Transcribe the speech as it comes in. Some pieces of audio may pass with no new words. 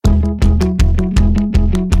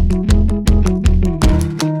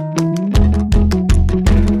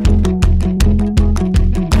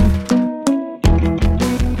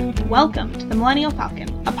Millennial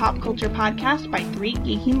Falcon, a pop culture podcast by three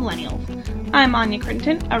geeky millennials. I'm Anya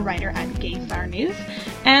Crittenton, a writer at Gaystar News,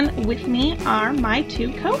 and with me are my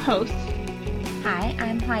two co-hosts. Hi,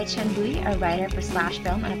 I'm Hai Chen Bui, a writer for Slash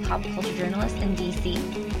Film and a pop culture journalist in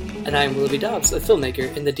DC. And I'm Willoughby Dobbs, a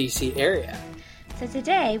filmmaker in the DC area. So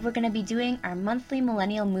today, we're going to be doing our monthly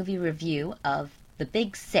millennial movie review of The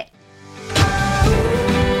Big Sick.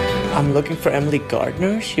 I'm looking for Emily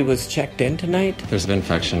Gardner. She was checked in tonight. There's an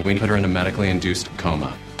infection. We put her in a medically induced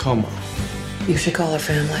coma. Coma. You should call her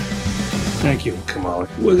family. Thank you, Kumail.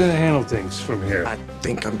 We're gonna handle things from here. I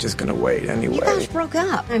think I'm just gonna wait anyway. You guys broke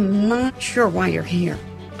up. I'm not sure why you're here.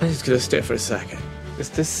 I'm just gonna stay for a second. Is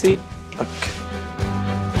this seat? Okay.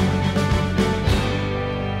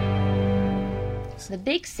 The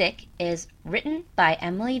Big Sick is written by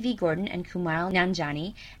Emily V. Gordon and Kumail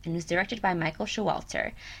Nanjiani and was directed by Michael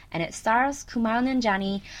Showalter. And it stars Kumail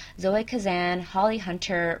Nanjiani, Zoe Kazan, Holly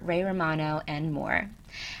Hunter, Ray Romano, and more.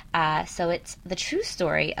 So it's the true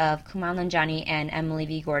story of Kumail Nanjiani and Emily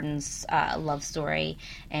V. Gordon's love story,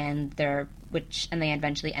 and they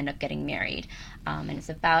eventually end up getting married. And it's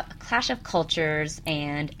about a clash of cultures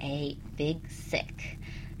and a big sick.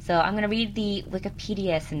 So I'm going to read the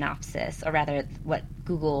Wikipedia synopsis, or rather what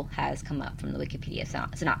Google has come up from the Wikipedia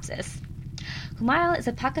synopsis. Kumail is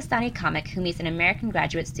a Pakistani comic who meets an American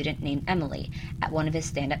graduate student named Emily at one of his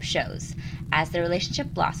stand-up shows. As their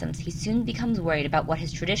relationship blossoms, he soon becomes worried about what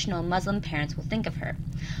his traditional Muslim parents will think of her.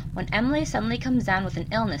 When Emily suddenly comes down with an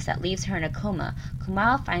illness that leaves her in a coma,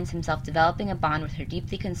 Kumail finds himself developing a bond with her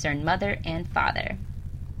deeply concerned mother and father.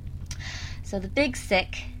 So The Big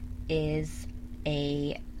Sick is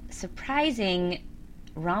a surprising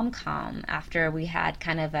rom-com after we had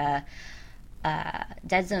kind of a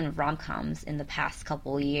dead zone of rom-coms in the past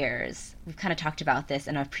couple years. We've kind of talked about this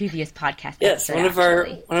in our previous podcast. Yes, in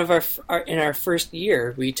our first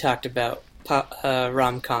year we talked about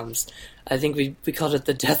rom-coms. I think we called it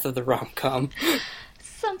the death of the rom-com.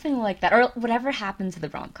 Something like that, or whatever happened to the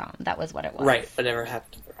rom-com. That was what it was. Right, whatever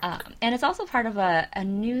happened to the rom-com. And it's also part of a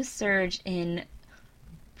new surge in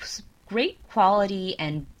great quality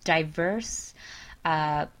and diverse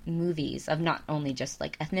movies of not only just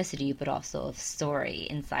like ethnicity but also of story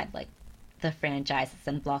inside like the franchises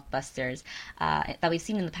and blockbusters that we've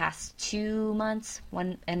seen in the past 2 months,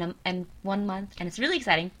 one month, and it's really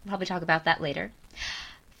exciting. We'll probably talk about that later.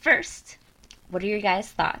 First, what are your guys'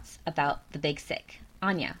 thoughts about The Big Sick?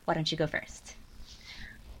 Anya, why don't you go first?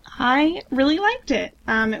 I really liked it.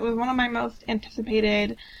 It was one of my most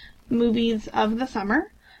anticipated movies of the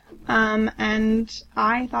summer. And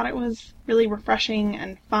I thought it was really refreshing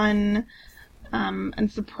and fun,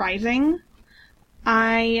 and surprising.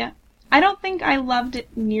 I don't think I loved it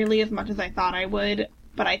nearly as much as I thought I would,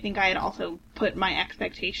 but I think I had also put my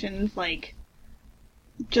expectations, like,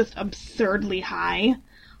 just absurdly high.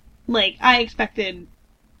 Like, I expected,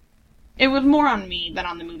 it was more on me than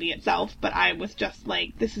on the movie itself, but I was just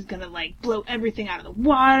like, this is gonna, like, blow everything out of the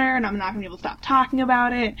water, and I'm not gonna be able to stop talking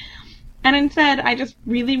about it. And instead, I just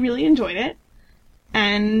really, really enjoyed it,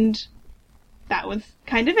 and that was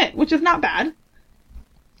kind of it, which is not bad.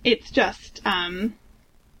 It's just,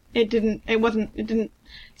 it didn't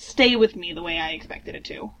stay with me the way I expected it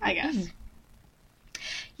to, I guess.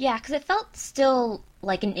 Yeah, because it felt still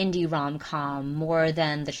like an indie rom-com more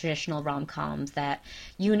than the traditional rom-coms that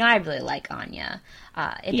you and I really like, Anya.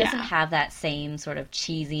 It doesn't have that same sort of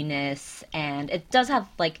cheesiness, and it does have,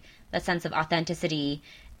 like, that sense of authenticity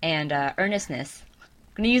and earnestness.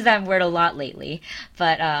 I'm going to use that word a lot lately,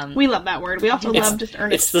 but... we love that word. We also love just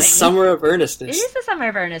earnestness. It's the summer of earnestness. It is the summer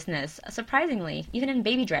of earnestness, surprisingly. Even in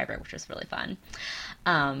Baby Driver, which was really fun.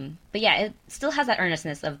 But yeah, it still has that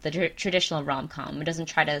earnestness of the traditional rom-com. It doesn't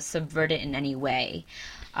try to subvert it in any way,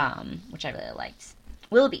 which I really liked.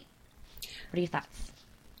 Willoughby, what are your thoughts?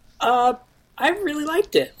 I really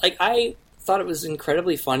liked it. Like, I thought it was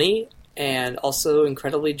incredibly funny and also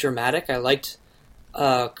incredibly dramatic. I liked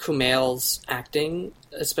Kumail's acting,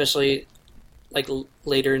 especially like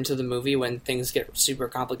later into the movie when things get super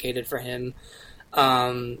complicated for him.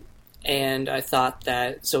 And I thought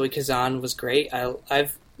that Zoe Kazan was great.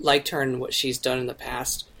 I've liked her and what she's done in the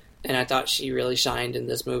past, and I thought she really shined in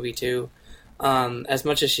this movie too. As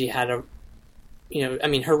much as she had her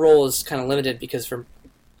role is kind of limited because for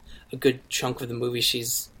a good chunk of the movie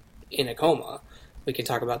she's in a coma. We can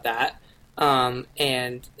talk about that.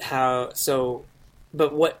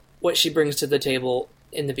 But what she brings to the table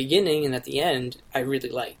in the beginning and at the end, I really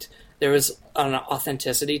liked. There was an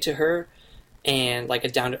authenticity to her and like a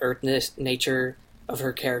down-to-earthness nature of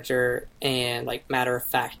her character and like matter of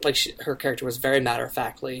fact, like her character was very matter of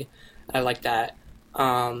factly. I like that.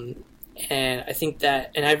 And I think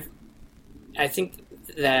that, and I think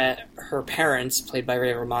that her parents, played by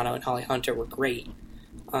Ray Romano and Holly Hunter, were great.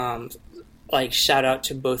 Like, shout out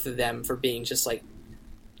to both of them for being just, like,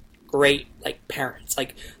 great, like, parents.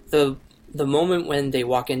 Like, the moment when they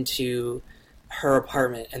walk into her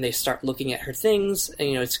apartment and they start looking at her things, and,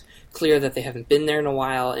 you know, it's clear that they haven't been there in a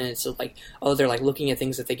while, and it's like, oh, they're, like, looking at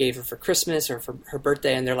things that they gave her for Christmas or for her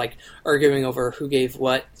birthday, and they're, like, arguing over who gave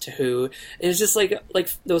what to who. And it's just, like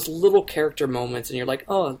those little character moments, and you're like,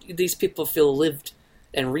 oh, these people feel lived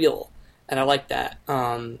and real, and I like that.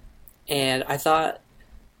 And I thought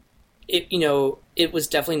it was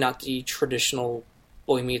definitely not the traditional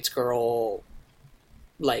boy meets girl,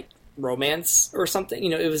 like, romance or something. You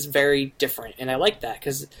know, it was very different, and I like that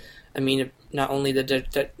because, I mean, not only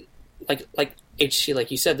like HT,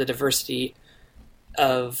 like you said, the diversity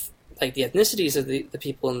of, like, the ethnicities of the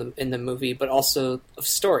people in the movie, but also of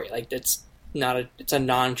story. Like, it's a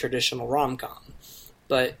non-traditional rom-com,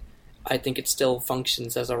 but I think it still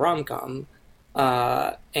functions as a rom-com.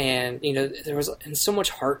 And, you know, there was so much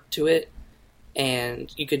heart to it,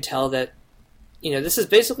 and you could tell that, you know, this is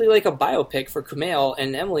basically like a biopic for Kumail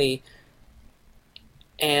and Emily,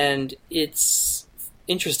 and it's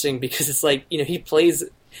interesting because it's like, you know, he plays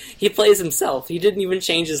himself. He didn't even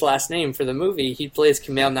change his last name for the movie. He plays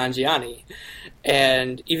Kumail Nanjiani,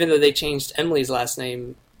 and even though they changed Emily's last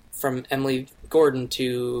name from Emily Gordon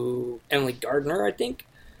to Emily Gardner, I think,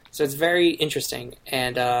 so it's very interesting,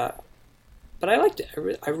 and but I liked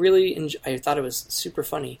it. I really I thought it was super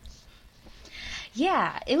funny.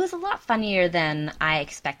 Yeah, it was a lot funnier than I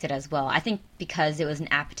expected as well. I think because it was an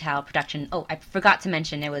Apatow production. Oh, I forgot to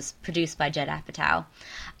mention it was produced by Judd Apatow.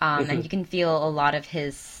 And you can feel a lot of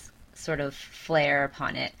his sort of flair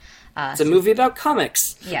upon it. It's a movie about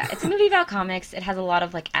comics. Yeah, it's a movie about comics. It has a lot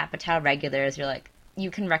of, like, Apatow regulars.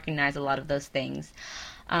 You can recognize a lot of those things.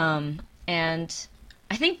 And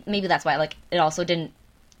I think maybe that's why, like, I didn't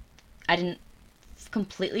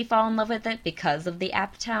completely fall in love with it because of the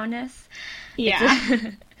Apatowness.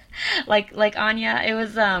 Yeah. like Anya, it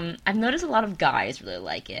was, I've noticed a lot of guys really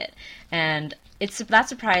like it, and that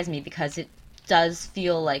surprised me because it does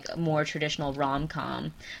feel like a more traditional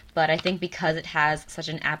rom-com, but I think because it has such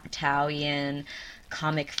an Apatowian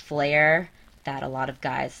comic flair that a lot of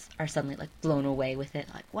guys are suddenly, like, blown away with it,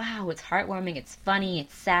 like, wow, it's heartwarming, it's funny,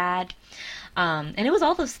 it's sad, and it was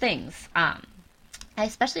all those things. I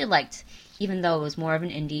especially liked, even though it was more of an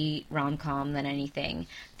indie rom-com than anything,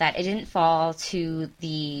 that it didn't fall to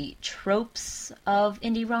the tropes of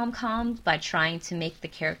indie rom-coms by trying to make the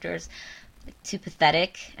characters, like, too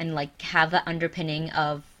pathetic and, like, have the underpinning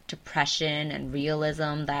of depression and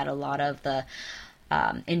realism that a lot of the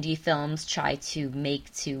indie films try to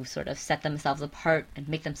make to sort of set themselves apart and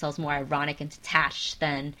make themselves more ironic and detached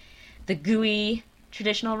than the gooey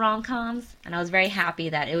traditional rom-coms. And I was very happy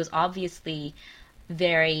that it was obviously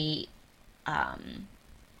very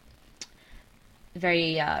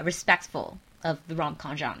respectful of the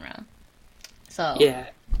rom-com genre. So yeah,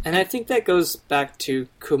 and I think that goes back to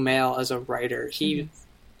Kumail as a writer. He,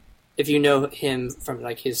 if you know him from,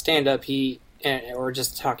 like, his stand-up, or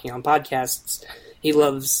just talking on podcasts, he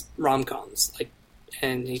loves rom-coms, like,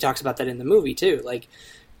 and he talks about that in the movie too. Like,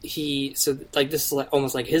 this is like,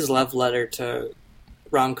 almost like his love letter to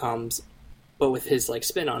rom-coms, but with his, like,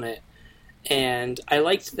 spin on it. And I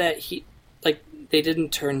liked that they didn't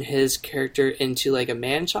turn his character into, like, a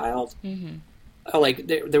man-child. Mm-hmm. Like,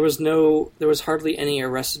 there was hardly any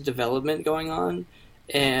Arrested Development going on,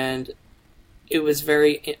 and it was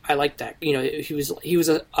I liked that. You know, he was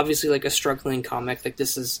obviously, like, a struggling comic. Like,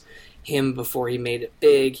 this is him before he made it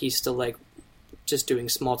big. He's still, like, just doing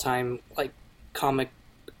small-time, like, comic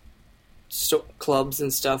clubs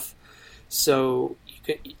and stuff. So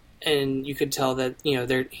you could tell that, you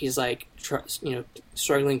know, he's, like,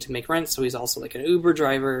 struggling to make rent, so he's also, like, an Uber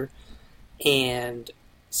driver, and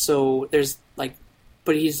so there's, like,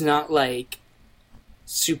 but he's not, like,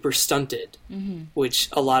 super stunted, which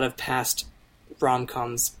a lot of past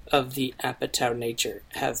rom-coms of the Apatow nature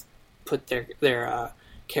have put their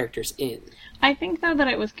characters in. I think, though, that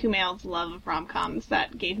it was Kumail's love of rom-coms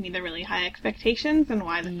that gave me the really high expectations, and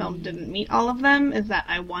why the film didn't meet all of them, is that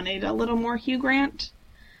I wanted a little more Hugh Grant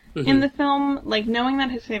in the film. Like, knowing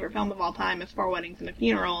that his favorite film of all time is Four Weddings and a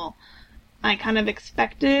Funeral, I kind of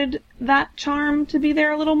expected that charm to be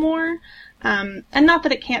there a little more. And not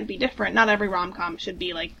that it can't be different. Not every rom-com should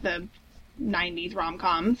be like the 90s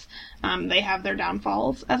rom-coms. They have their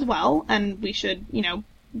downfalls as well, and we should, you know,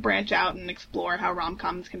 branch out and explore how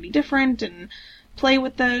rom-coms can be different and play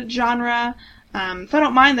with the genre. So I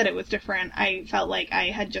don't mind that it was different. I felt like I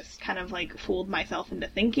had just kind of, like, fooled myself into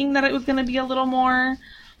thinking that it was going to be a little more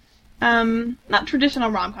not traditional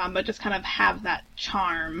rom-com, but just kind of have that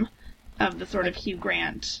charm of the sort of Hugh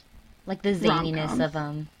Grant like the zaniness rom-coms. of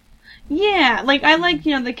them. Yeah, like, I like,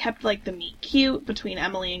 they kept, like, the meet cute between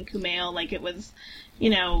Emily and Kumail. Like, it was,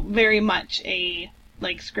 very much a,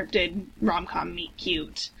 like, scripted rom-com meet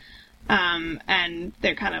cute. And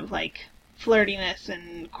their kind of, like, flirtiness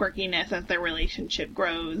and quirkiness as their relationship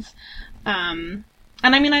grows. And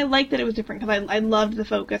I mean, I liked that it was different because I loved the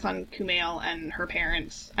focus on Kumail and her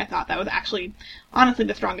parents. I thought that was actually, honestly,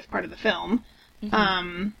 the strongest part of the film.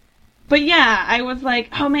 Mm-hmm. But yeah, I was like,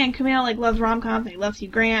 oh man, Kumail, like, loves rom-coms and he loves Hugh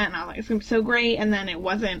Grant, and I was like, it's gonna be so great, and then it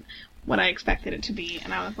wasn't what I expected it to be,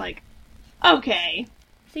 and I was like, okay.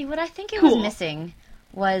 See, what I think it Cool. was missing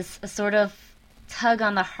was a sort of tug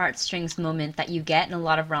on the heartstrings moment that you get in a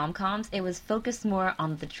lot of rom-coms. It was focused more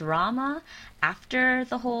on the drama after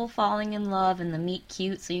the whole falling in love and the meet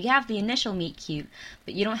cute. So you have the initial meet cute,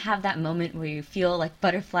 but you don't have that moment where you feel like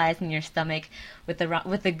butterflies in your stomach with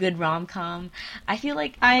a good rom-com. I feel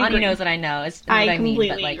like Anya knows what I know. It's what I mean,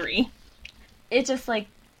 but like, agree. It's just like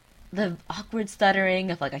the awkward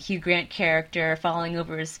stuttering of like a Hugh Grant character falling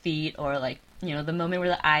over his feet, or like, the moment where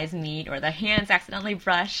the eyes meet or the hands accidentally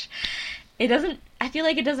brush. I feel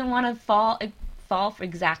like it doesn't want to fall for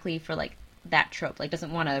exactly for like that trope. Like,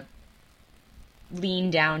 doesn't want to lean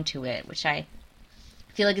down to it, which I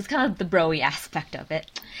feel like is kind of the bro-y aspect of it.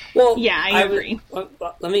 Well, yeah, I agree.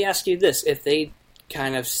 Let me ask you this. If they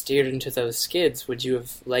kind of steered into those skids, would you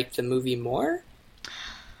have liked the movie more?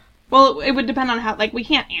 Well, it would depend on how, like, we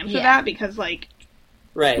can't answer that because, like,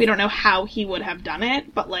 right. we don't know how he would have done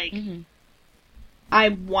it, but, like, I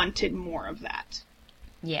wanted more of that.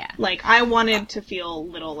 Yeah. Like, I wanted to feel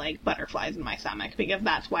little, like, butterflies in my stomach, because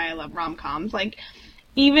that's why I love rom-coms. Like,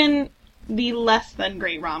 even the less than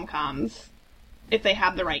great rom-coms, if they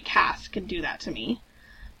have the right cast, can do that to me.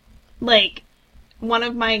 Like, one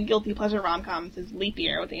of my guilty pleasure rom-coms is Leap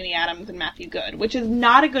Year with Amy Adams and Matthew Good, which is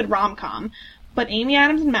not a good rom-com, but Amy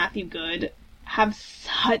Adams and Matthew Good have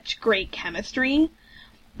such great chemistry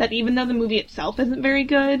that even though the movie itself isn't very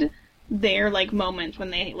good, they're, like, moments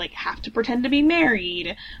when they, like, have to pretend to be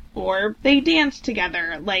married, or they dance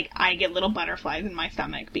together, like, I get little butterflies in my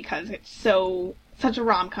stomach because it's such a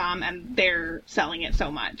rom-com and they're selling it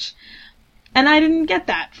so much. And I didn't get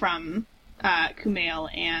that from Kumail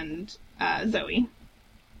and Zoe.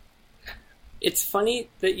 It's funny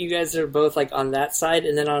that you guys are both, like, on that side,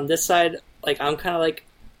 and then on this side, like, I'm kind of like,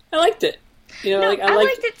 I liked it. I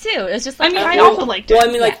liked it too. It was just like, I also liked it. Well,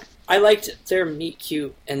 I mean, like, I liked their meet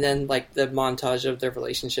cute, and then, like, the montage of their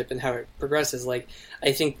relationship and how it progresses. Like,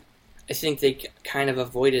 I think they kind of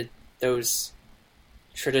avoided those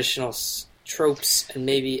traditional tropes, and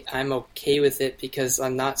maybe I'm okay with it because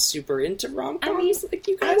I'm not super into rom-coms like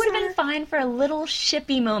you guys I would have are. been fine for a little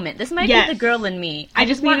shippy moment. This might be the girl in me. I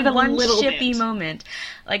just wanted a one little shippy bit. moment.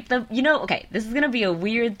 Like, okay, this is going to be a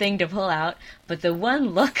weird thing to pull out, but the one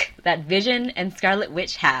look that Vision and Scarlet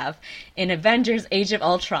Witch have in Avengers Age of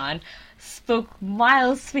Ultron spoke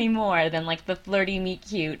miles to me more than, like, the flirty meet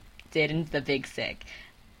cute did in The Big Sick.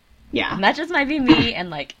 Yeah. And that just might be me and,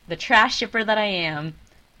 like, the trash shipper that I am,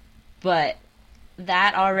 but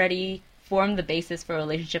that already formed the basis for a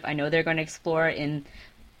relationship I know they're going to explore in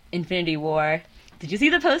Infinity War. Did you see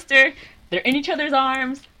the poster? They're in each other's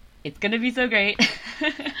arms. It's going to be so great.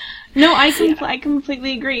 No, I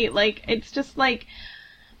completely agree. Like, it's just, like,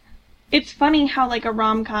 it's funny how, like, a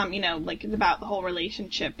rom-com, like, is about the whole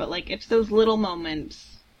relationship, but, like, it's those little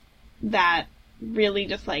moments that really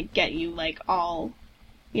just, like, get you, like, all,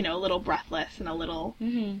 a little breathless and a little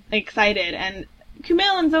excited. And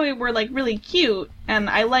Kumail and Zoe were, like, really cute, and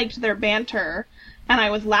I liked their banter, and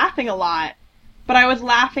I was laughing a lot, but I was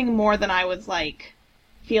laughing more than I was, like,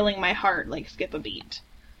 feeling my heart, like, skip a beat.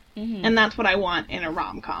 And that's what I want in a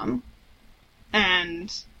rom-com.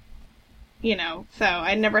 And, so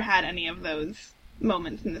I never had any of those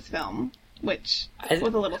moments in this film, which was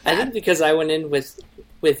a little sad. I think because I went in with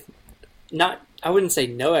not, I wouldn't say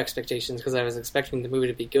no expectations, because I was expecting the movie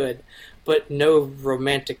to be good, but no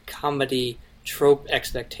romantic comedy trope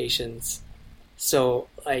expectations. So,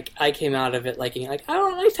 like, I came out of it liking, like, I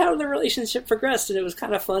liked how the relationship progressed, and it was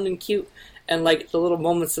kind of fun and cute. And, like, the little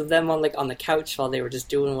moments of them on the couch while they were just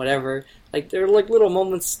doing whatever. Like, there were, like, little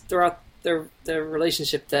moments throughout their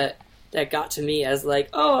relationship that got to me as, like,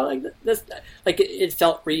 oh, like, this, like, it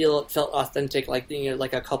felt real, it felt authentic, like,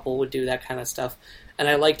 like a couple would do that kind of stuff. And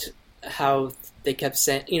I liked how they kept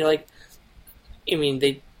saying, like, I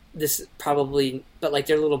mean, this probably, but, like,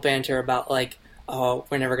 their little banter about, like, oh,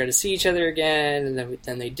 we're never going to see each other again, and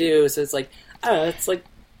then they do. So it's like, I don't know, it's like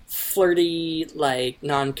flirty, like,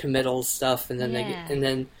 non-committal stuff, and then and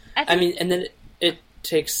then it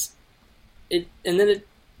takes then it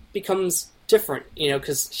becomes different,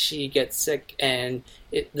 because she gets sick and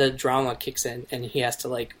the drama kicks in and he has to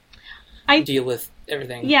like deal with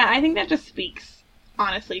everything. Yeah, I think that just speaks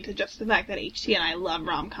honestly to just the fact that HT and I love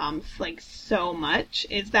rom-coms like so much.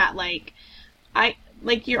 Is that like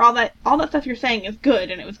you're all that stuff you're saying is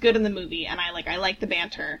good, and it was good in the movie, and I like the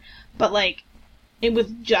banter, but like it was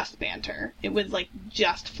just banter. It was like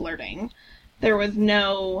just flirting. There was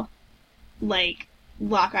no like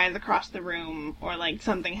lock eyes across the room or like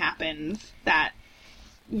something happens that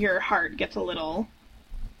your heart gets a little.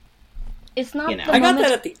 It's not. I got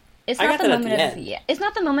that at the. It's not the moment it's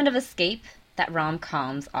not the moment of escape that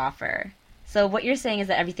rom-coms offer. So what you're saying is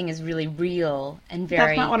that everything is really real and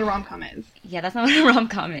very... That's not what a rom-com is. Yeah, that's not what a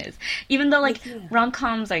rom-com is. Even though, like,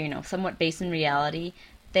 rom-coms are, somewhat based in reality,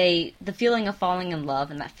 the feeling of falling in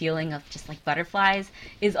love and that feeling of just, like, butterflies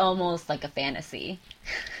is almost like a fantasy.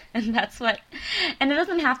 And that's what... And it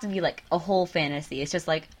doesn't have to be, like, a whole fantasy. It's just,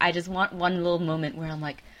 like, I just want one little moment where I'm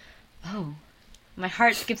like, oh, my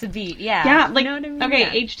heart skips a beat. Yeah. Yeah, like, you know what I mean?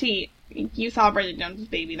 Okay, Yeah. HT, you saw Bridget Jones's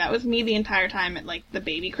Baby. That was me the entire time at, like, the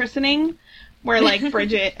baby christening, where, like,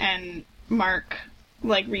 Bridget and Mark,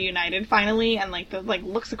 like, reunited finally, and, like, the, like,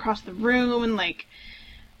 looks across the room, and, like,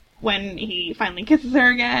 when he finally kisses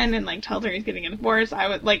her again, and, like, tells her he's getting a divorce, I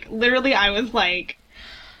was, like, literally, I was, like,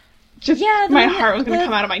 just, my heart was gonna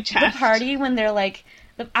come out of my chest. The party, when they're, like,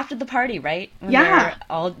 after the party, right? When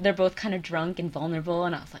they're both kind of drunk and vulnerable,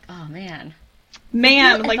 and I was like, oh, man.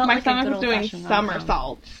 Man, I like, felt my like stomach was doing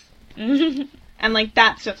somersaults. And, like,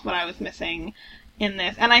 that's just what I was missing in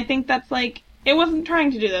this. And I think that's, like, it wasn't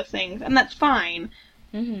trying to do those things, and that's fine.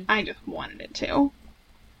 Mm-hmm. I just wanted it to.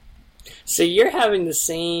 So you're having the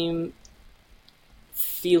same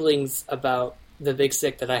feelings about The Big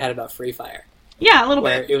Sick that I had about Free Fire. Yeah, a little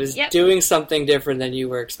where bit. It was doing something different than you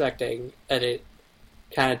were expecting, and it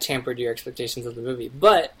kind of tempered your expectations of the movie.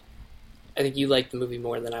 But I think you liked the movie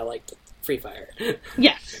more than I liked Free Fire.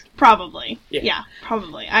 Yes, probably. Yeah,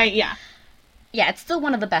 probably. Yeah, it's still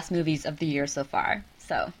one of the best movies of the year so far.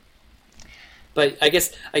 So, but I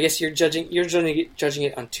guess you're judging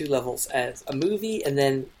it on two levels, as a movie and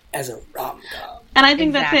then as a rom-com. And I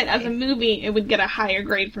think that's it. As a movie, it would get a higher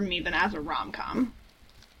grade from me than as a rom-com.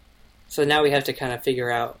 So now we have to kind of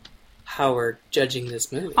figure out how we're judging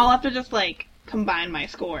this movie. I'll have to just, like, combine my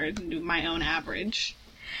scores and do my own average.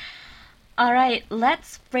 All right,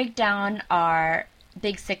 let's break down our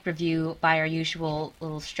Big Sick review by our usual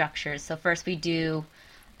little structures. So first we do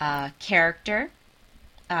character,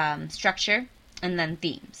 structure, and then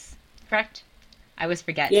themes. Correct? I always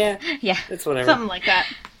forget. Yeah. Yeah. It's whatever. Something like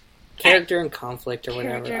that. Character and conflict or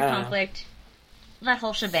whatever. Character, conflict, that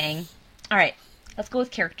whole shebang. All right, let's go with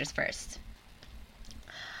characters first.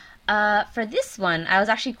 For this one, I was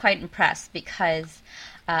actually quite impressed because,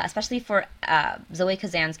 especially for Zoe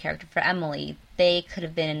Kazan's character, for Emily, they could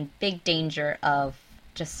have been in big danger of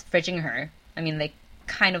just fridging her. I mean, they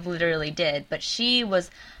kind of literally did, but she was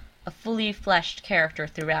a fully fleshed character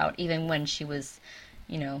throughout, even when she was,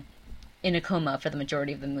 in a coma for the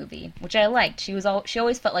majority of the movie, which I liked. She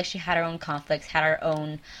always felt like she had her own conflicts, had her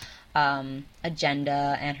own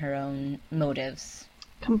agenda, and her own motives.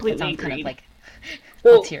 Completely agreed. Kind of like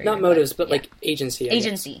ulterior, not motives, but like agency.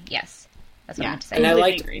 Agency, yes. That's what I meant to say. And I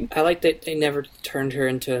liked that they never turned her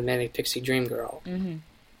into a manic pixie dream girl,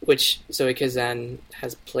 which Zoe Kazan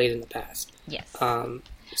has played in the past. Yes.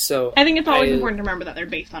 So I think it's always important to remember that they're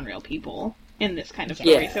based on real people in this kind of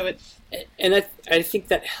story. Yeah. So it's, and I think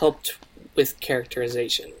that helped with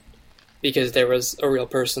characterization because there was a real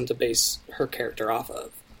person to base her character off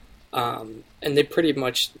of, and they pretty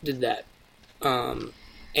much did that.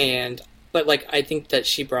 But like I think that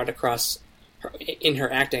she brought across in her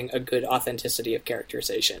acting a good authenticity of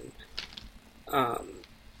characterization,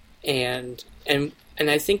 and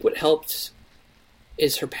I think what helped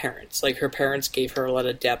is her parents. Like her parents gave her a lot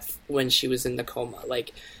of depth when she was in the coma.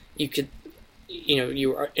 Like you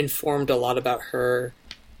were informed a lot about her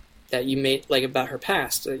that you may like about her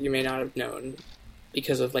past that you may not have known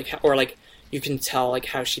because of you can tell like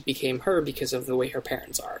how she became her because of the way her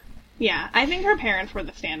parents are. Yeah, I think her parents were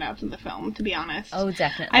the standouts in the film, to be honest. Oh,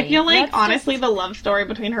 definitely. I feel like, honestly, the love story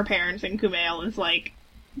between her parents and Kumail is, like,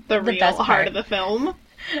 the real heart of the film.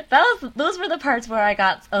 Those were the parts where I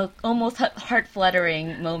got almost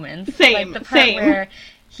heart-fluttering moments. Same, like the part where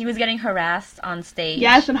he was getting harassed on stage.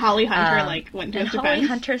 Yes, and Holly Hunter, went to his defense. Holly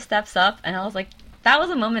Hunter steps up, and I was like, that was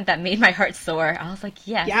a moment that made my heart soar. I was like,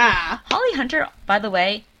 yes. Yeah. Holly Hunter, by the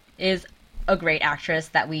way, is a great actress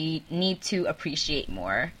that we need to appreciate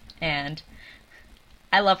more. And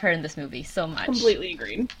I love her in this movie so much. Completely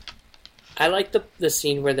agreed. I like the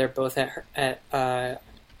scene where they're both at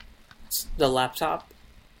the laptop,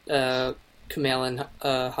 Kumail and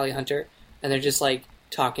Holly Hunter, and they're just like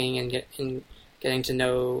talking and getting to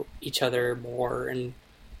know each other more, and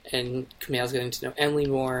Kumail's getting to know Emily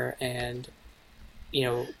more, and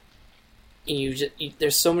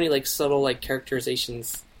there's so many like subtle like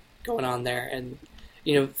characterizations going on there, and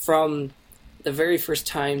from the very first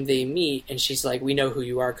time they meet, and she's like, "We know who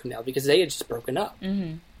you are, Kumail," because they had just broken up,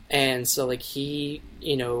 and so like he,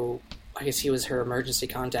 I guess he was her emergency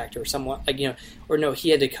contact or somewhat, like or no, he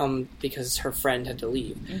had to come because her friend had to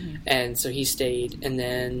leave, and so he stayed, and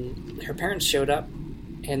then her parents showed up,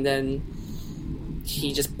 and then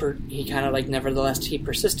he kind of like nevertheless he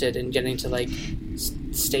persisted in getting to like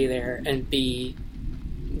stay there and be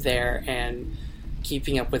there and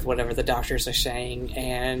keeping up with whatever the doctors are saying,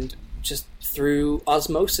 and just through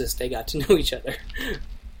osmosis they got to know each other.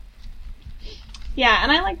 Yeah,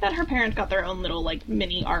 and I like that her parents got their own little like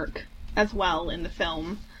mini arc as well in the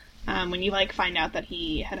film. When you like find out that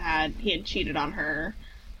he had cheated on her,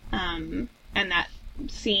 and that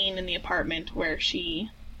scene in the apartment where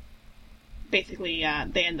she basically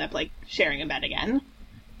they end up like sharing a bed again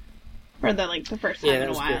for the first time in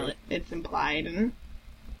a while. It's implied, and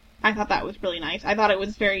I thought that was really nice. I thought it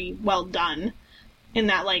was very well done in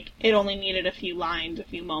that like it only needed a few lines, a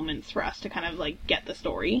few moments for us to kind of like get the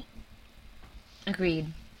story. Agreed.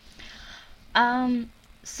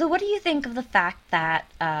 So what do you think of the fact that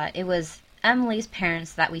it was Emily's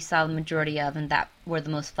parents that we saw the majority of and that were the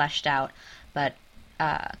most fleshed out, but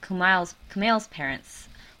Kumail's parents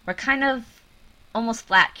were kind of almost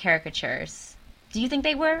flat caricatures? Do you think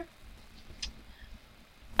they were?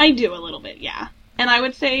 I do a little bit, yeah. And I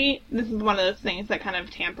would say this is one of those things that kind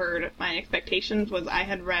of tampered my expectations. Was I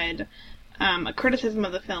had read a criticism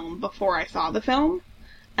of the film before I saw the film.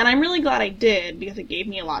 And I'm really glad I did, because it gave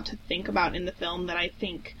me a lot to think about in the film that I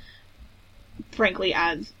think, frankly,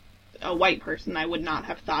 as a white person, I would not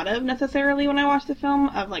have thought of necessarily when I watched the film,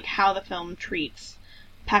 of like how the film treats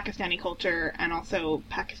Pakistani culture and also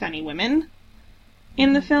Pakistani women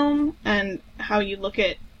in the film, and how you look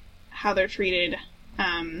at how they're treated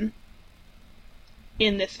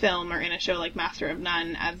in this film or in a show like Master of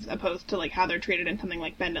None, as opposed to like how they're treated in something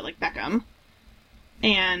like Bend It Like Beckham.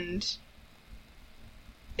 And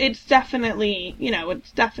it's definitely,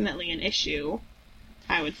 an issue,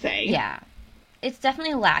 I would say. Yeah. It's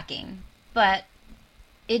definitely lacking, but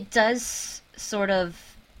it does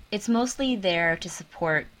it's mostly there to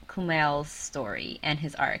support Kumail's story and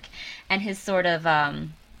his arc, and his sort of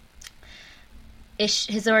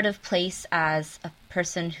place as a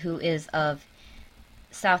person who is of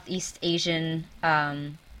Southeast Asian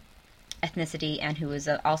ethnicity and who is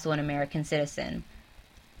also an American citizen.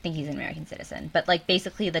 I think he's an American citizen, but like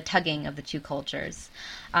basically the tugging of the two cultures,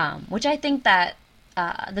 which I think that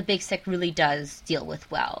The Big Sick really does deal with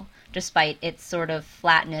well, despite its sort of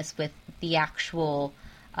flatness with the actual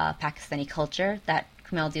Pakistani culture that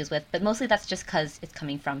Kumail deals with, but mostly that's just because it's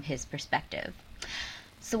coming from his perspective.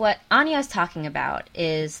 So what Anya is talking about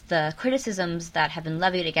is the criticisms that have been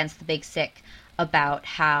levied against The Big Sick about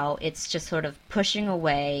how it's just sort of pushing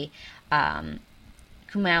away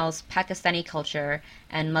Kumail's Pakistani culture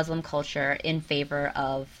and Muslim culture in favor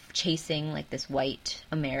of chasing like this white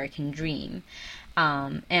American dream.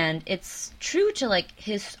 And it's true to like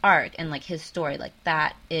his arc and like his story. Like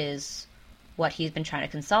that is what he's been trying to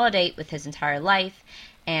consolidate with his entire life.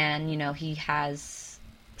 And, he has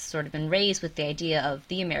sort of been raised with the idea of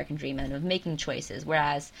the American dream and of making choices,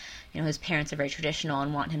 whereas, his parents are very traditional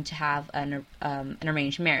and want him to have an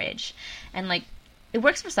arranged marriage. And like, it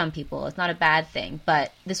works for some people. It's not a bad thing,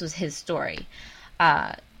 but this was his story.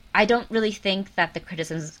 I don't really think that the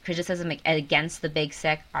criticism against The Big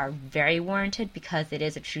Sick are very warranted because it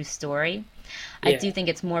is a true story. Yeah. I do think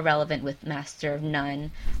it's more relevant with Master of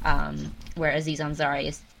None, where Aziz Ansari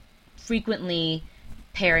is frequently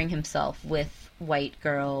pairing himself with white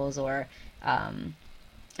girls or and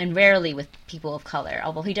rarely with people of color,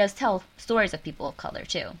 although he does tell stories of people of color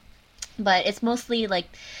too. But it's mostly like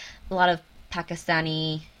a lot of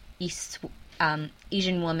Pakistani,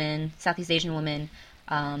 Asian women, Southeast Asian women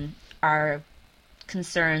are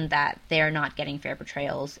concerned that they're not getting fair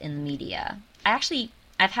portrayals in the media.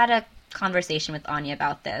 I've had a conversation with Anya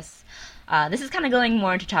about this. This is kind of going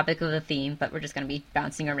more into topic of the theme, but we're just going to be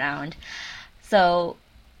bouncing around. So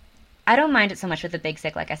I don't mind it so much with The Big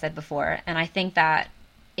Sick, like I said before, and I think that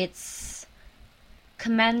it's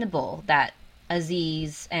commendable that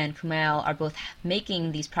Aziz and Kumail are both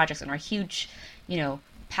making these projects and are huge,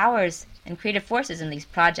 powers and creative forces in these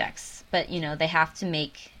projects. But, they have to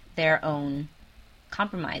make their own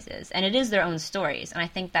compromises. And it is their own stories. And I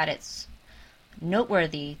think that it's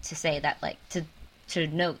noteworthy to say that, to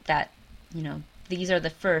note that these are the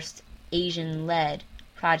first Asian-led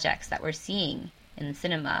projects that we're seeing in the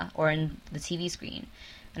cinema or in the TV screen.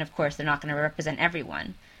 And of course, they're not going to represent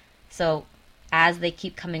everyone. So as they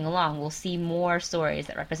keep coming along, we'll see more stories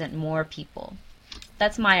that represent more people.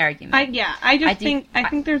 That's my argument. I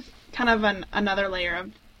think there's kind of another layer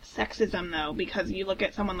of sexism, though, because you look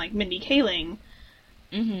at someone like Mindy Kaling,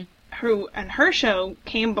 who, and her show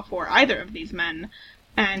came before either of these men,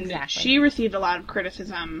 and she received a lot of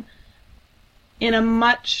criticism in a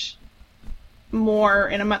much more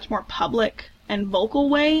public and vocal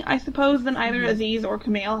way, I suppose, than either Aziz or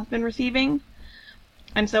Kumail have been receiving.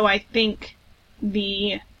 And so I think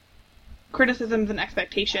the criticisms and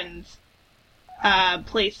expectations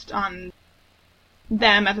placed on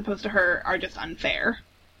them as opposed to her are just unfair.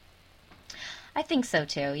 I think so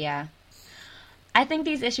too, yeah. I think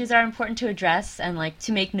these issues are important to address and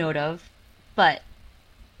to make note of, but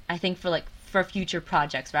I think for future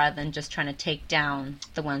projects rather than just trying to take down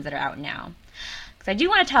the ones that are out now. Because I do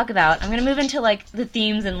want to talk about, I'm going to move into the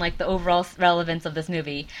themes and the overall relevance of this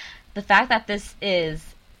movie. The fact that this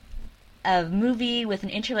is a movie with an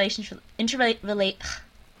interracial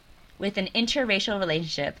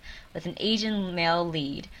relationship with an Asian male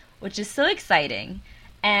lead, which is so exciting,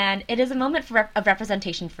 and it is a moment of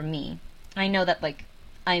representation for me. I know that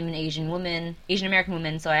I'm an Asian American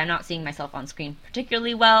woman, so I'm not seeing myself on screen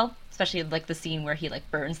particularly well, especially the scene where he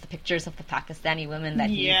burns the pictures of the Pakistani women that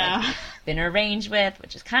he's been arranged with,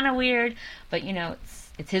 which is kind of weird, but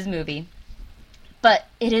it's his movie. But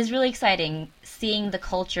it is really exciting seeing a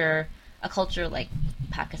culture like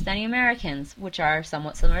Pakistani Americans, which are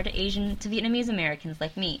somewhat similar to Vietnamese Americans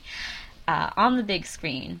like me, on the big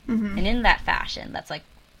screen, and in that fashion that's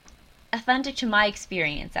authentic to my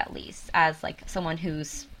experience, at least, as someone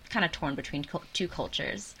who's kind of torn between two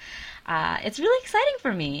cultures. It's really exciting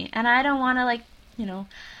for me, and I don't want to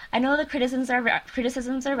I know the criticisms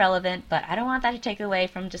are relevant, but I don't want that to take away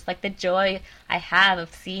from just the joy I have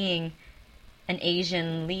of seeing an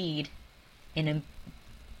Asian lead in a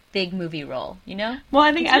big movie role, Well,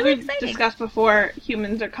 I think it's as really we've exciting. discussed before,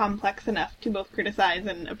 humans are complex enough to both criticize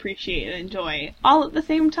and appreciate and enjoy all at the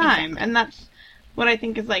same time. Exactly. And that's what I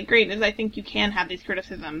think is great, is I think you can have these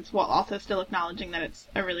criticisms while also still acknowledging that it's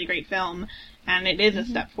a really great film and it is a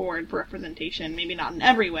step forward for representation, maybe not in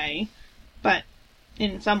every way, but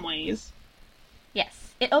in some ways.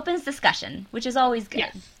 Yes. It opens discussion, which is always good.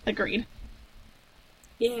 Yes, agreed.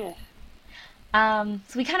 Yeah. So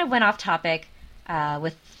we kind of went off topic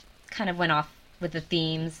with the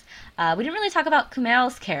themes. We didn't really talk about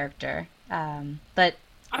Kumail's character, but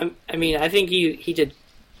I think he did.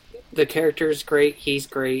 The character is great. He's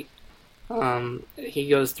great. He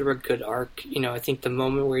goes through a good arc. I think the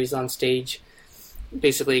moment where he's on stage,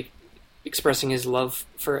 basically expressing his love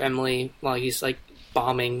for Emily while he's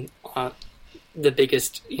bombing the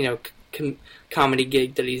biggest comedy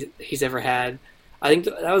gig that he's ever had. I think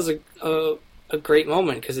that was a great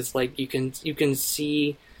moment, because it's you can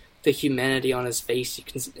see the humanity on his face. You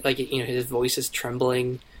can his voice is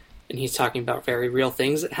trembling, and he's talking about very real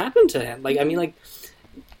things that happened to him.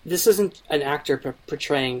 This isn't an actor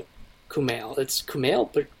portraying Kumail. It's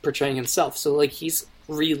Kumail portraying himself. So he's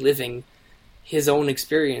reliving his own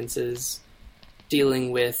experiences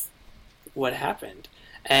dealing with what happened.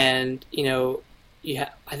 And I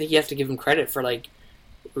think you have to give him credit for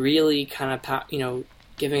really kind of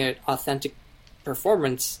giving an authentic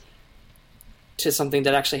performance to something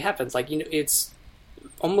that actually happens. It's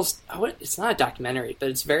almost, it's not a documentary, but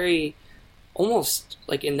it's very almost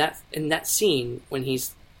in that scene when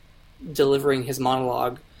he's delivering his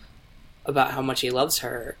monologue about how much he loves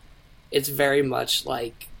her. It's very much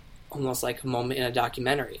almost like a moment in a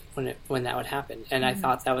documentary when that would happen, and I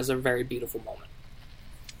thought that was a very beautiful moment.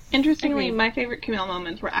 Interestingly, my favorite Kumail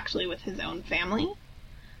moments were actually with his own family.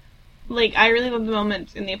 I really love the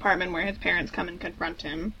moments in the apartment where his parents come and confront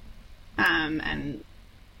him, and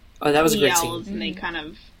that was a great yells scene. And they kind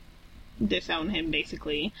of disown him,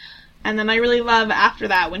 basically. And then I really love, after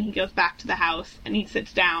that, when he goes back to the house and he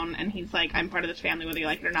sits down and he's I'm part of this family whether you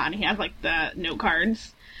like it or not, and he has the note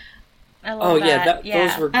cards. I love that.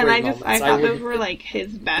 Those were great moments. I thought those were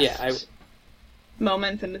his best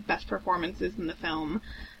moments and his best performances in the film.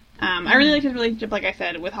 I really liked his relationship, like I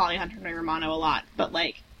said, with Holly Hunter and Ray Romano a lot, but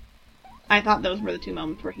I thought those were the two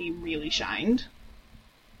moments where he really shined.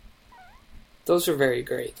 Those are very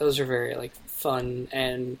great. Those are very fun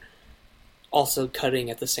and also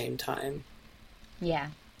cutting at the same time. Yeah.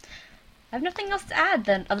 I have nothing else to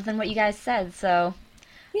add other than what you guys said, so...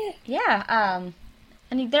 Yeah.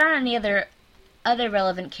 And there aren't any other other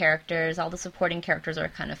relevant characters, all the supporting characters are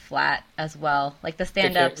kind of flat as well. Like the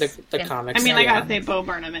stand-ups. The comics. I mean, I gotta say, Bo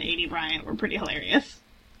Burnham and A.D. Bryant were pretty hilarious.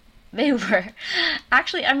 They were.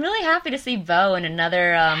 Actually, I'm really happy to see Bo in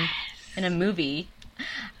another, in a movie.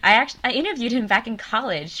 I interviewed him back in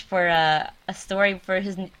college for a story for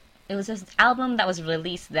it was his album that was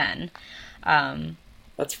released then.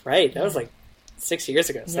 That's right. That was like 6 years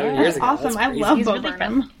ago, 7 Yeah, years ago. awesome. I love Bo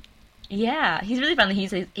Burnham. Yeah, he's really friendly.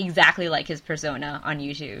 He's exactly like his persona on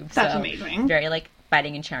YouTube. That's so amazing. Very like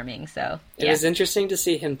biting and charming. So it was interesting to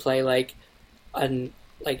see him play like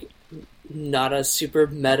not a super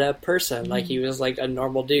meta person. Like he was like a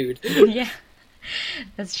normal dude. Yeah,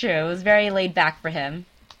 that's true. It was very laid back for him.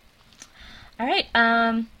 All right.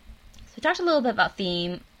 So we talked a little bit about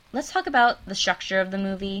theme. Let's talk about the structure of the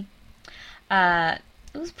movie. It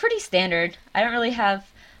was pretty standard. I don't really have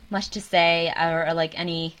much to say or like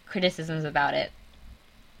any criticisms about it.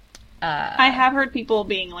 I have heard people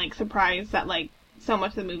being like surprised that like so much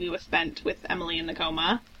of the movie was spent with Emily in the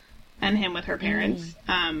coma and him with her parents,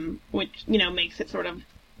 which makes it sort of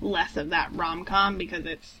less of that rom-com because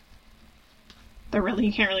you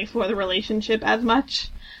can't really explore the relationship as much,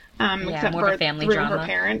 except more for of a family through drama. her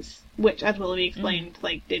parents, which, as Willoughby explained,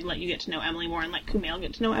 like did let you get to know Emily more and let Kumail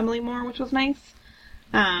get to know Emily more, which was nice.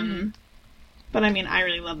 But I mean, I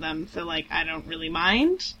really love them, so like I don't really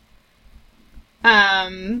mind.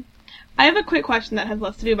 I have a quick question that has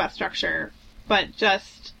less to do about structure, but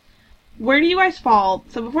just where do you guys fall?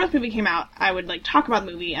 So before this movie came out, I would like talk about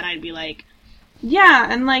the movie and I'd be like, yeah,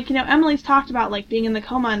 and like Emily's talked about like being in the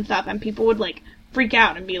coma and stuff, and people would like freak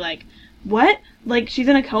out and be like, what? Like she's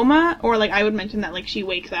in a coma? Or like I would mention that like she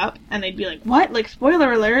wakes up and they'd be like, what? Like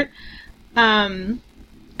spoiler alert. And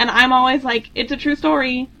I'm always like, it's a true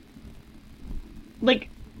story. Like,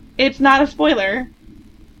 it's not a spoiler.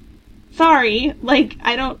 Sorry. Like,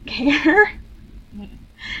 I don't care.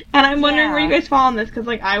 And I'm wondering where you guys fall on this, because,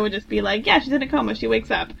 like, I would just be like, yeah, she's in a coma, she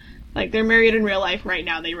wakes up. Like, they're married in real life right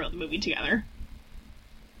now, they wrote the movie together.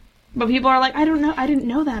 But people are like, I don't know, I didn't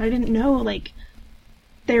know that, I didn't know, like,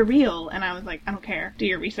 they're real. And I was like, I don't care, do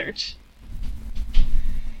your research.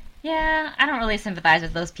 Yeah, I don't really sympathize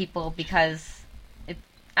with those people because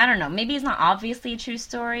I don't know, maybe it's not obviously a true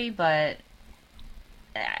story, but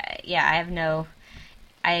yeah, I have no.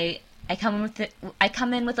 I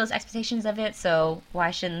come in with those expectations of it, so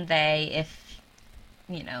why shouldn't they if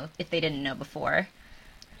they didn't know before?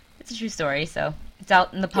 It's a true story, so it's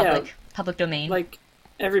out in the public domain. Like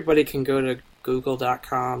everybody can go to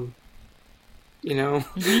google.com,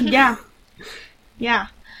 Yeah. Yeah.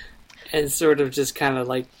 And sort of just kind of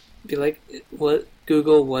like be like, what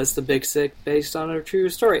Google was the Big Sick based on a true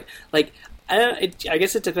story? Like, I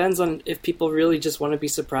guess it depends on if people really just want to be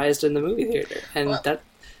surprised in the movie theater, and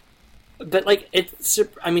but like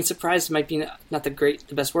surprised might be not the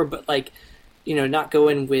best word, but like, not go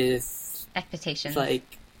in with expectations,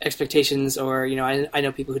 or I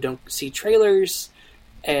know people who don't see trailers,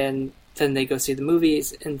 and then they go see the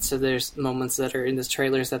movies, and so there's moments that are in the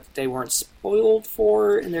trailers that they weren't spoiled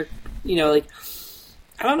for, and they're like,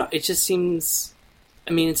 I don't know, it just seems.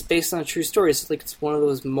 I mean, it's based on a true story, so like it's one of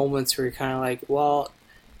those moments where you're kind of like, well,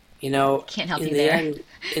 can't help you there.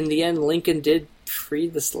 In the end, Lincoln did free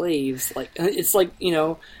the slaves. Like it's like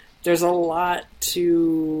there's a lot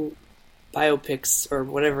to biopics or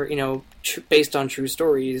whatever based on true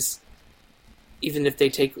stories. Even if they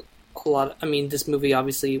take a lot. I mean, this movie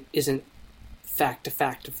obviously isn't fact to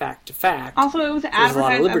fact to fact to fact. Also, it was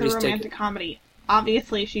advertised as a romantic comedy.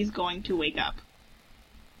 Obviously, she's going to wake up.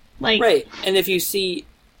 Like, right, and if you see,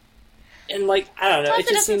 and like I don't know, it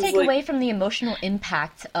just doesn't take away from the emotional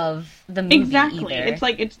impact of the movie. Exactly, either. It's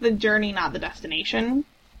like it's the journey, not the destination,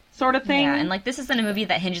 sort of thing. Yeah, and like this isn't a movie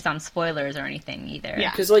that hinges on spoilers or anything either.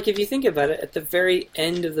 Yeah, because like if you think about it, at the very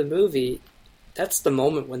end of the movie, that's the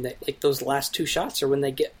moment when they like those last two shots are when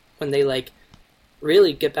they like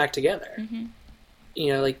really get back together.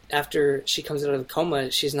 Mm-hmm. Like after she comes out of the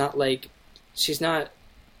coma, she's not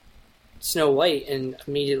Snow White and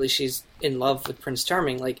immediately she's in love with Prince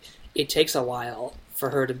Charming. Like it takes a while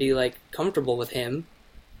for her to be like comfortable with him,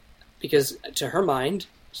 because to her mind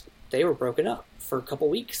they were broken up for a couple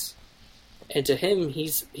weeks, and to him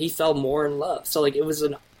he fell more in love. So like it was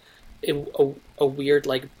a weird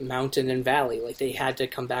like mountain and valley. Like they had to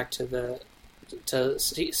come back to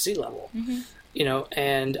sea level. Mm-hmm.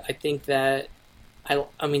 And I think that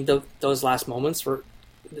I mean those last moments were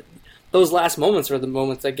the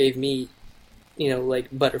moments that gave me, like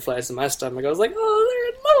butterflies in my stomach. I was like, oh,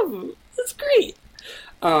 they're in love. That's great.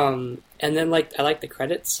 And then like I like the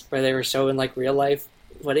credits where they were showing like real life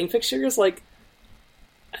wedding pictures. Like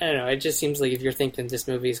I don't know. It just seems like if you're thinking this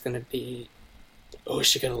movie is going to be oh, is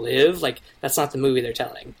she gonna live? Like, that's not the movie they're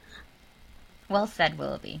telling. Well said,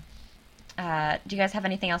 Willoughby. Do you guys have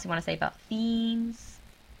anything else you want to say about themes?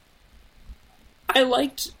 I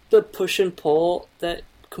liked the push and pull that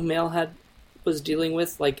Kumail was dealing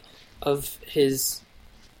with, like, of his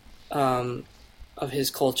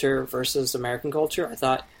culture versus American culture. I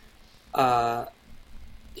thought that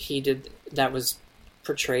was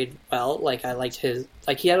portrayed well. Like, I liked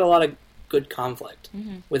he had a lot of good conflict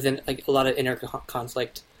within, like, a lot of inner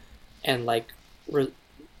conflict, and like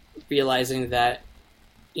realizing that,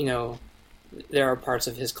 you know, there are parts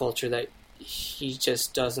of his culture that he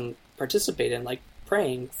just doesn't participate in, like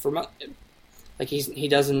praying for like he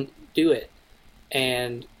doesn't do it,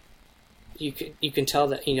 and you can tell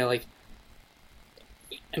that, you know, like,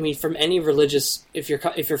 I mean, from any religious, if you're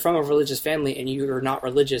from a religious family and you are not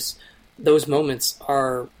religious, those moments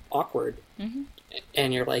are awkward,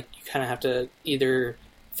 and you're like, you kind of have to either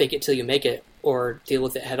fake it till you make it or deal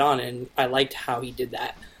with it head on. And I liked how he did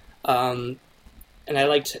that, and I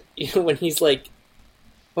liked, you know, when he's like,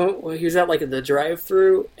 when he was at, like, the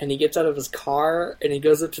drive-thru and he gets out of his car and he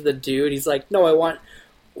goes up to the dude. He's like, "No, I want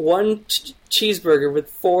one cheeseburger with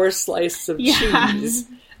 4 slices of cheese."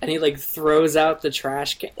 And he, like, throws out the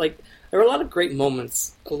trash can. Like, there were a lot of great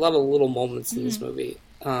moments, a lot of little moments in this movie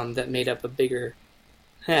that made up a bigger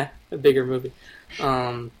movie.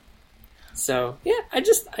 So yeah, I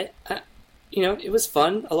you know, it was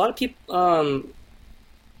fun. A lot of people.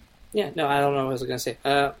 Yeah, no, I don't know what I was going to say.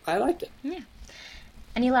 I liked it. Yeah.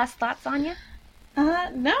 Any last thoughts, Anya?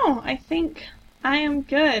 No, I think I am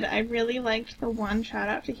good. I really liked the one shout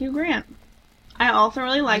out to Hugh Grant. I also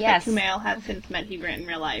really like that Kumail has since met Hugh Grant in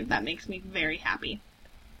real life. That makes me very happy.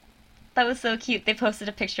 That was so cute. They posted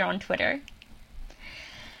a picture on Twitter.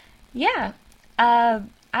 Yeah. I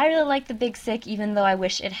really like The Big Sick, even though I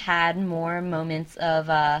wish it had more moments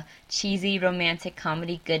of cheesy romantic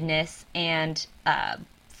comedy goodness and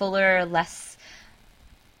fuller, less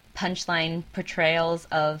punchline portrayals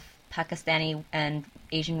of Pakistani and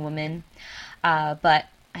Asian women. But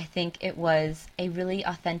I think it was a really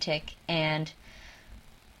authentic and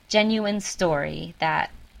genuine story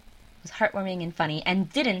that was heartwarming and funny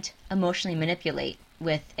and didn't emotionally manipulate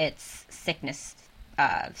with its sickness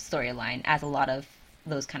storyline, as a lot of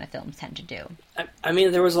those kind of films tend to do. I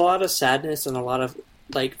mean, there was a lot of sadness and a lot of,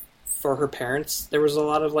 like, for her parents, there was a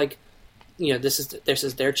lot of, like, you know, this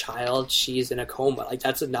is their child, she's in a coma. Like,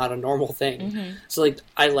 that's not a normal thing. So, like,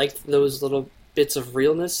 I liked those little bits of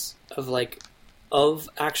realness of, like, of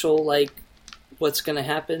actual, like, what's going to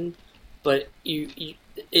happen, but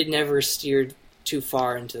it never steered too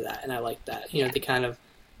far into that, and I liked that. You know,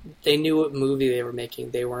 they knew what movie they were making.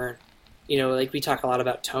 They weren't, you know, like, we talk a lot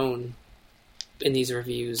about tone in these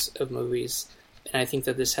reviews of movies, and I think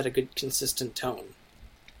that this had a good, consistent tone.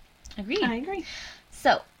 Agreed. I agree.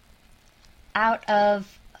 So, out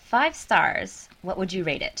of 5 stars, what would you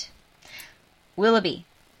rate it? Willoughby.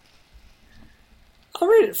 I'll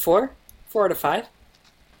rate it 4. 4 out of 5.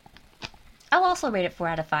 I'll also rate it 4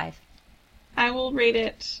 out of 5. I will rate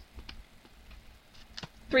it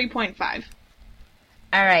 3.5.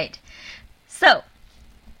 All right. So,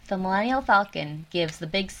 the Millennial Falcon gives The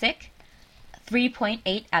Big Sick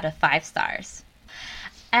 3.8 out of 5 stars.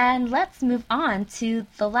 And let's move on to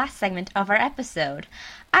the last segment of our episode.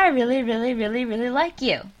 I really, really, really, really like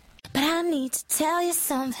you. But I need to tell you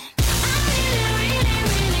something.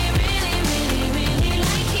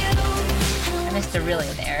 I missed a really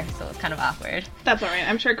there, so it's kind of awkward. That's alright.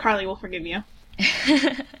 I'm sure Carly will forgive you.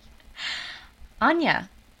 Anya,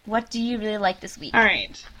 what do you really like this week?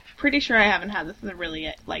 Alright. Pretty sure I haven't had this as a really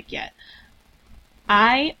like yet.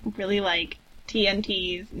 I really like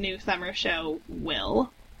TNT's new summer show, Will.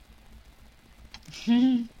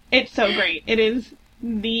 It's so great. It is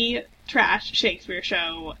the trash Shakespeare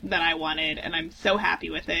show that I wanted, and I'm so happy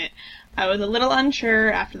with it. I was a little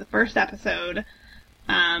unsure after the first episode.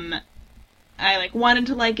 I wanted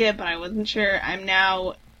to like it, but I wasn't sure. I'm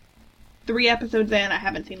now 3 episodes in. I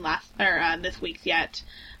haven't seen this week's yet,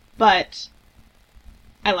 but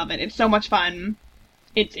I love it. It's so much fun.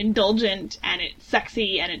 It's indulgent, and it's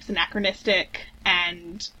sexy, and it's anachronistic,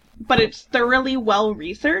 but it's thoroughly well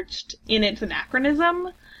researched in its anachronism.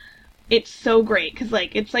 It's so great, because,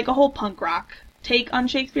 it's like a whole punk rock take on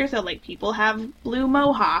Shakespeare, so, people have blue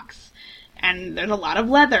mohawks, and there's a lot of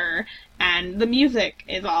leather, and the music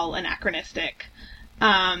is all anachronistic.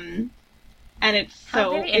 And it's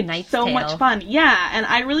so much fun. Yeah, and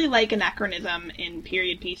I really like anachronism in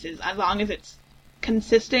period pieces, as long as it's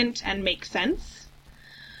consistent and makes sense.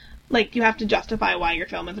 You have to justify why your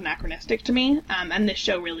film is anachronistic to me, and this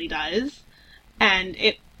show really does. And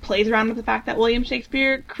it plays around with the fact that William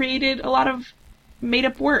Shakespeare created a lot of made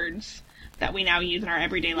up words that we now use in our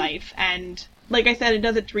everyday life. And like I said, it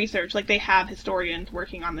does its research. Like, they have historians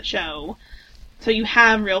working on the show. So you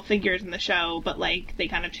have real figures in the show, but, like, they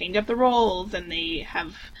kind of change up the roles, and they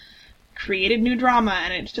have created new drama,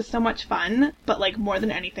 and it's just so much fun. But, like, more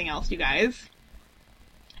than anything else, you guys,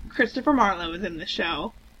 Christopher Marlowe is in the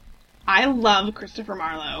show. I love Christopher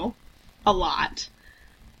Marlowe a lot.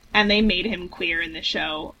 And they made him queer in the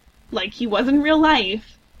show. Like, he was in real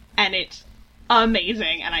life, and it's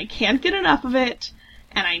amazing, and I can't get enough of it,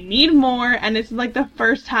 and I need more, and this is, like, the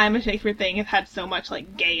first time a Shakespeare thing has had so much,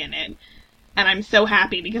 like, gay in it. And I'm so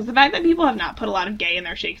happy, because the fact that people have not put a lot of gay in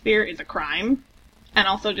their Shakespeare is a crime. And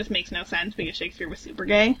also just makes no sense, because Shakespeare was super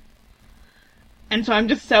gay. And so I'm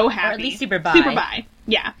just so happy. Or at least super bi. Super bi.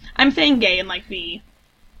 Yeah. I'm saying gay in, like, the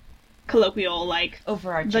colloquial, like,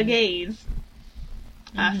 overarching. The gays.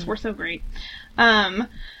 Us, we're so great. And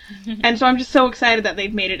so I'm just so excited that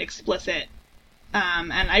they've made it explicit.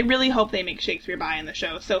 And I really hope they make Shakespeare bi in the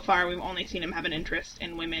show. So far, we've only seen him have an interest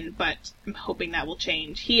in women, but I'm hoping that will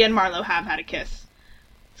change. He and Marlowe have had a kiss.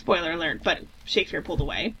 Spoiler alert, but Shakespeare pulled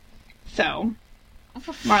away. So,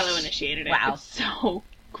 Marlowe initiated it. Wow. It's so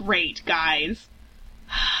great, guys.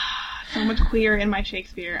 So much queer in my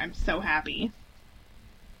Shakespeare. I'm so happy.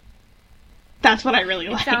 That's what I really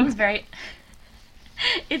like.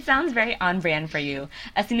 It sounds very on brand for you.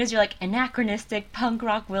 As soon as you're like, anachronistic punk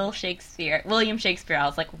rock William Shakespeare, I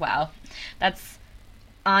was like, wow, that's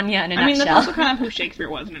Anya in a nutshell. I mean, that's also kind of who Shakespeare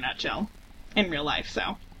was in a nutshell in real life,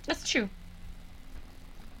 so. That's true.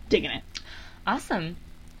 Digging it. Awesome.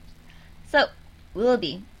 So,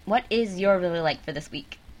 Willoughby, what is your really like for this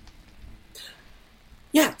week?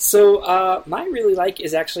 Yeah, so my really like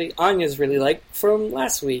is actually Anya's really like from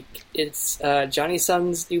last week. It's Johnny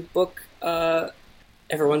Sun's new book,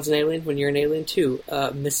 Everyone's an Alien When You're an Alien Too,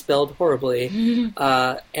 misspelled horribly.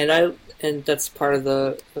 And that's part of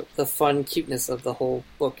the fun cuteness of the whole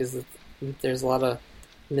book, is that there's a lot of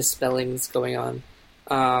misspellings going on.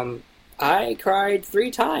 I cried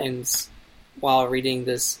 3 times while reading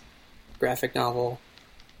this graphic novel,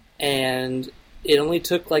 and it only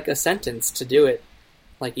took like a sentence to do it,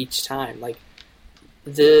 like each time. Like,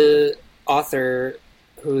 the author,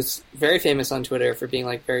 who's very famous on Twitter for being,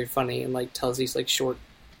 like, very funny and, like, tells these, like, short,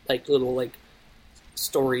 like, little, like,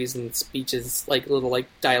 stories and speeches, like, little, like,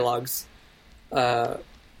 dialogues, and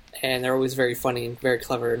they're always very funny and very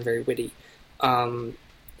clever and very witty.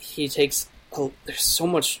 He takes, there's so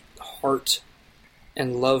much heart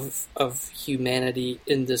and love of humanity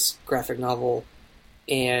in this graphic novel,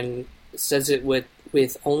 and says it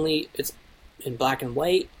with only, it's in black and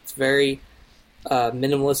white, it's very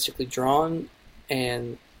minimalistically drawn,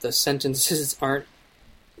 and the sentences aren't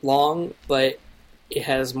long, but it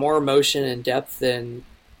has more emotion and depth than,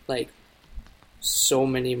 like, so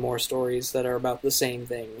many more stories that are about the same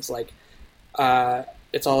things. Like,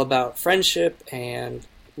 it's all about friendship and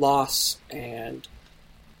loss and,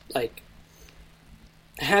 like,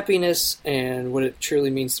 happiness and what it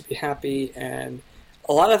truly means to be happy, and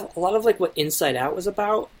a lot of like what Inside Out was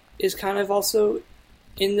about is kind of also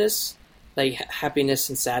in this, like, happiness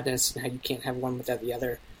and sadness and how you can't have one without the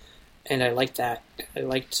other. And I liked that. I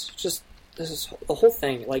liked just the whole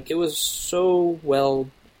thing. Like, it was so well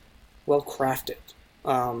crafted,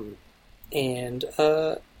 and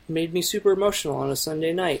made me super emotional on a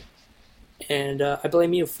Sunday night. And I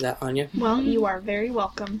blame you for that, Anya. Well, you are very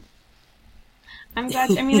welcome. I'm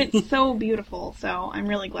glad. I mean, it's so beautiful, so I'm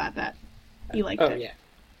really glad that you liked it. Oh, yeah.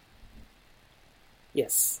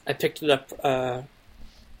 Yes, I picked it up. I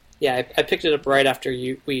picked it up right after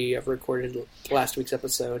we recorded last week's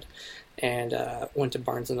episode, and went to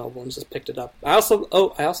Barnes and Noble and just picked it up. I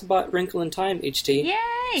also bought Wrinkle in Time HT.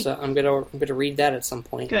 Yay! So I'm gonna read that at some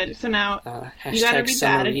point. Good. So now you gotta read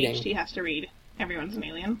that, and HT has to read Everyone's an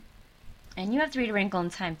Alien. And you have to read A Wrinkle in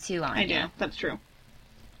Time too, Anya. I do. That's true.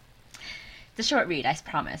 It's a short read, I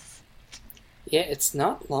promise. Yeah, it's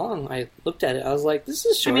not long. I looked at it. I was like, this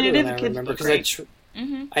is shorter than I remember, because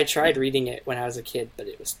I tried reading it when I was a kid, but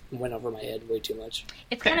it went over my head way too much.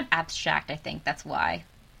 It's kind of abstract, I think. That's why.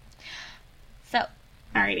 So,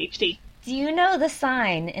 all right, HT. Do you know the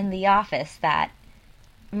sign in the office that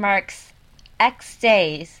marks X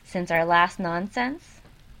days since our last nonsense?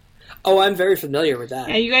 Oh, I'm very familiar with that.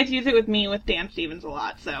 Yeah, you guys use it with me with Dan Stevens a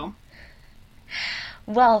lot, so.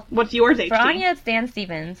 Well, what's yours, HT? For Anya, it's Dan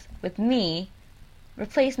Stevens. With me,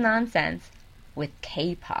 replace nonsense with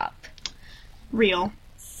K-pop. Real.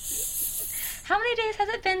 How many days has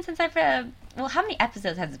it been since how many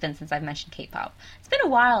episodes has it been since I've mentioned K-pop? It's been a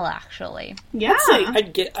while, actually. Yeah.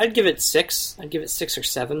 I'd give it 6. I'd give it 6 or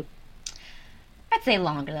 7. I'd say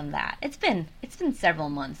longer than that. It's been several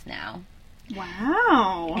months now.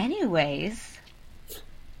 Wow. Anyways,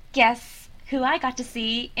 guess who I got to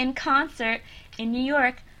see in concert in New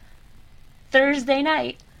York Thursday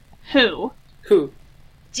night? Who?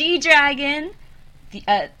 G-Dragon,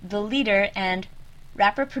 the leader and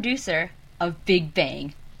rapper-producer of Big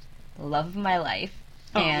Bang, the love of my life,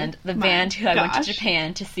 and the band who I went to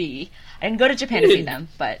Japan to see. I didn't go to Japan to see them,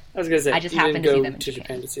 but I was gonna say, I just happened to see them in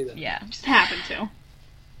Japan to see them. Yeah. Just happened to.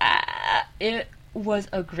 It was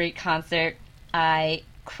a great concert. I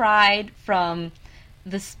cried from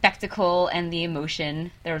the spectacle and the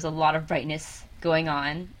emotion. There was a lot of brightness going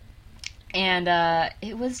on. And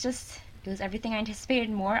it was everything I anticipated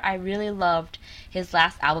and more. I really loved his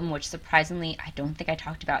last album, which surprisingly I don't think I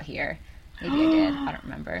talked about here. Maybe I did. I don't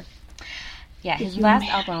remember. Yeah, his last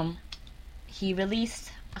album he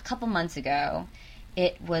released a couple months ago.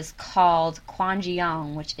 It was called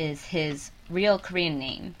Kwanjiang, which is his real Korean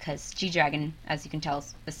name, because G-Dragon, as you can tell,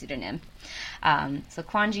 is a pseudonym. So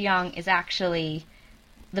Kwanjiang is actually...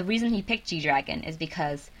 The reason he picked G-Dragon is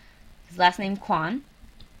because his last name Kwan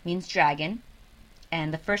means dragon,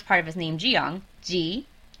 and the first part of his name Jiyoung, G,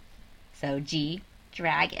 so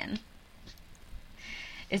G-Dragon.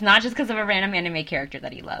 It's not just because of a random anime character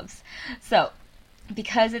that he loves. So,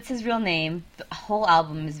 because it's his real name, the whole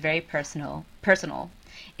album is very personal.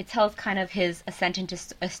 It tells kind of his ascent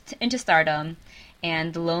into stardom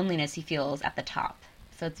and the loneliness he feels at the top.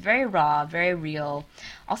 So it's very raw, very real,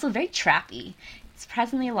 also very trappy. It's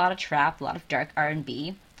surprisingly a lot of trap, a lot of dark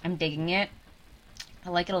R&B. I'm digging it. I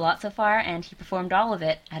like it a lot so far, and he performed all of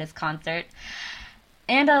it at his concert.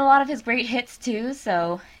 And a lot of his great hits too,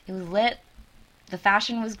 so it was lit. The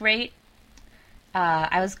fashion was great.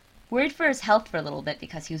 I was worried for his health for a little bit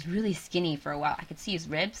because he was really skinny for a while. I could see his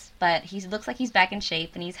ribs, but he looks like he's back in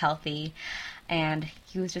shape and he's healthy, and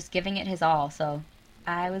he was just giving it his all. So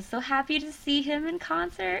I was so happy to see him in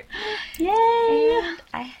concert. Yay! And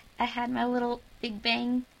I had my little Big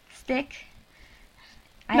Bang stick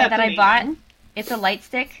That's I amazing. bought. It's a light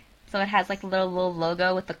stick, so it has like a little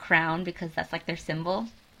logo with the crown because that's like their symbol.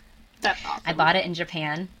 That's awesome. I bought it in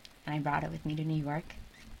Japan, and I brought it with me to New York.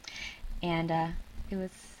 And it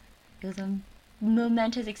was a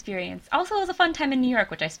momentous experience. Also, it was a fun time in New York,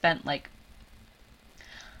 which I spent like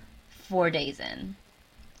 4 days in.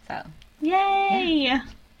 So, Yay! Yeah.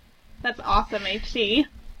 That's awesome, HT.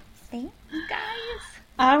 thanks, guys.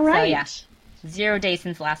 All right. So, yeah. 0 days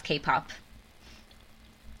since last K-pop.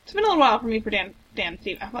 It's been a little while for me for Dan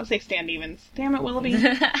Stevens. I want to say Stan Stevens. Damn it, Willoughby.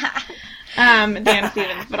 Dan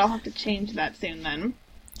Stevens, but I'll have to change that soon then.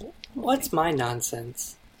 What's my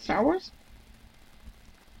nonsense? Star Wars?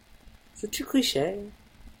 Is it too cliche?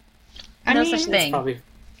 No such thing. It's probably,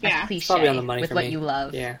 Yeah. Cliche it's probably on the money with for what me. you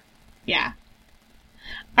love. Yeah. Yeah.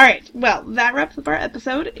 Alright, well, that wraps up our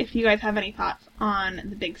episode. If you guys have any thoughts on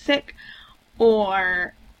The Big Sick,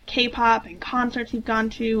 or K-pop and concerts you've gone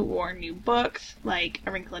to, or new books like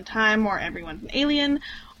A Wrinkle in Time or Everyone's an Alien,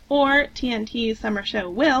 or TNT's summer show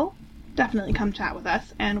Will, definitely come chat with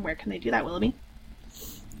us. And where can they do that, Willoughby?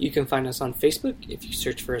 You can find us on Facebook if you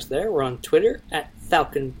search for us there. We're on Twitter at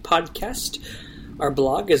Falcon Podcast. Our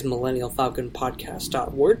blog is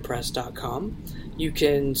millennialfalconpodcast.wordpress.com. You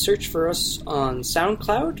can search for us on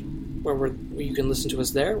SoundCloud, where you can listen to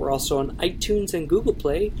us there. We're also on iTunes and Google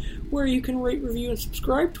Play, where you can rate, review, and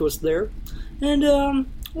subscribe to us there. And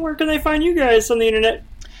where can they find you guys on the internet?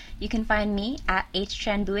 You can find me at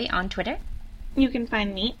HChanBui on Twitter. You can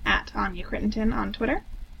find me at Anya Crittenton on Twitter.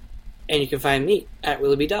 And you can find me at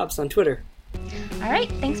Willoughby Dobbs on Twitter. All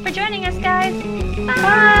right, thanks for joining us, guys.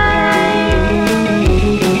 Bye.